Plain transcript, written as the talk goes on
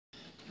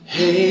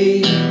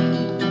Hey,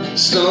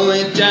 slow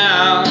it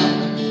down.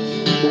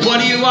 What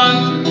do you want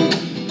from me?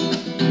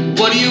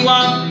 What do you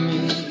want from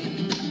me?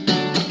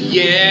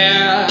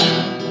 Yeah,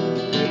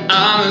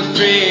 I'm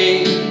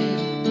afraid.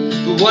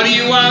 But what do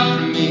you want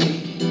from me?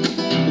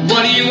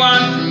 What do you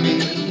want from me?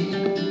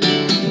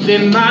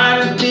 There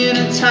might have been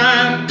a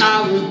time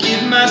I would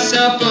give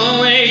myself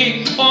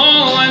away.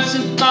 Oh, once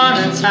upon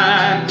a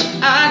time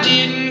I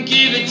didn't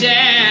give a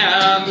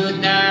damn. But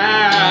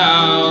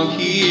now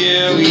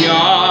here we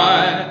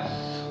are.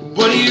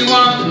 What do you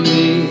want from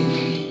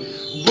me?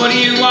 What do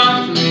you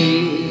want from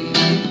me?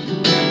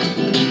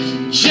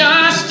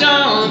 Just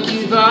don't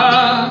give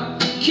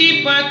up.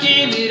 Keep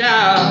working it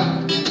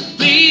out.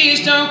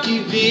 Please don't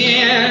give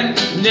in.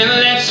 Never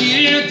let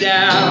you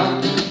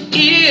down.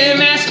 It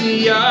messed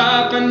me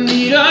up. I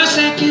need a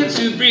second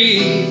to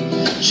breathe.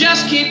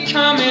 Just keep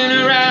coming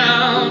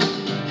around.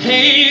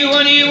 Hey,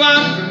 what do you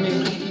want from me?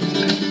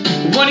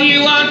 What do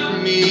you want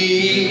from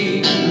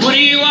me? What do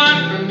you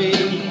want from me?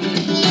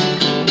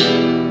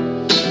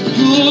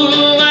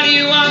 Ooh, what do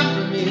you want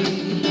from me?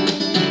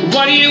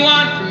 What do you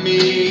want from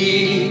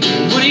me?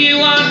 What do you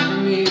want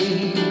from me?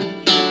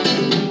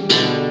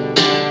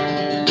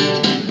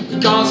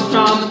 Gone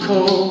from the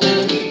cold,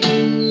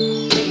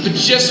 but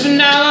just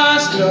when I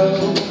was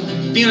low,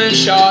 feeling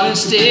short and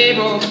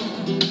stable.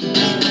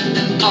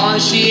 All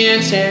she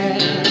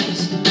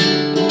intends,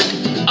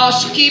 all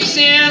she keeps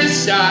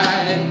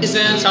inside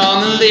isn't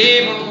on the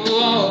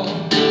label.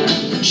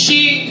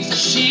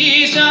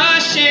 She's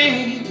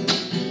ashamed.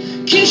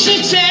 Can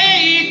she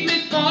take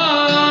me for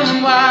a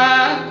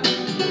while?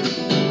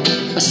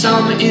 Or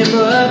somewhere in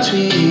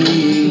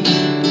between.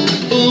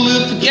 Oh,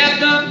 we'll forget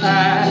the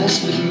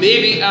past, but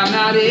maybe I'm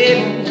not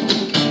able.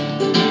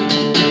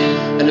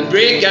 And to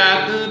break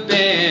out the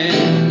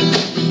band,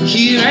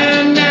 here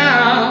and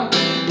now.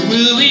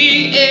 Will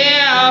we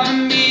ever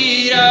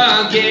meet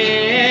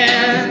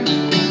again?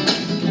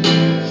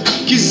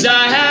 'Cause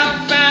I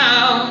have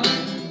found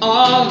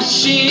all the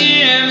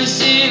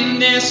shimmers in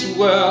this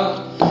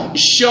world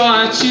is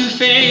sure to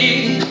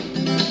fade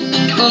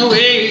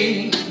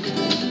away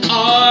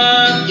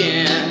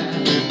again.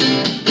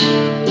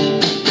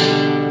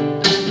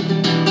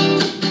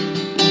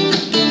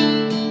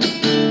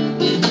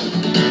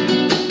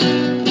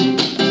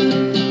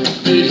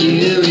 But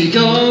here we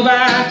go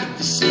back.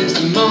 This is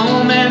the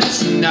moment.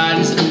 Tonight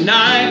is the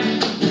night.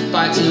 We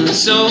fight till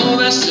it's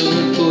over, so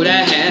we put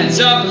our hands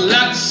up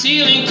like the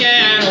ceiling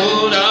can't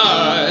hold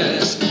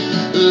us.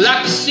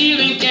 Like the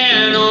ceiling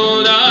can't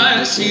hold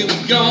us. Here we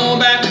go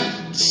back.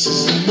 This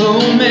is the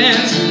moment.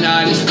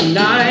 Tonight is the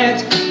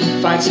night.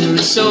 We fight till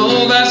it's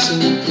over, so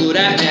we put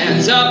our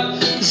hands up.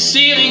 The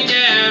ceiling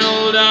can't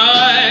hold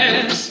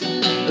us.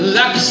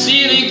 Like the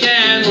ceiling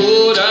can't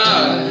hold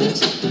us.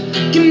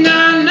 Na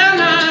na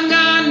na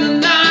na na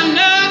na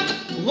na.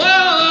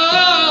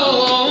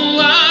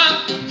 Whoa,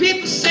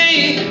 people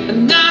say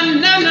na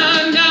na na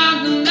na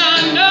na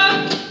na.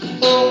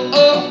 Oh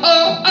oh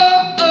oh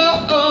oh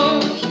oh oh.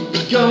 Here we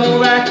go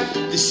back.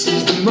 This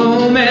is the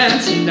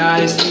moment.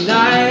 Tonight is the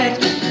night.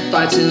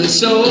 Fight till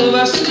it's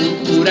over, so we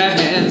put our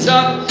hands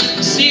up.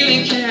 The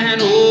ceiling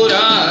can't hold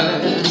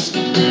us.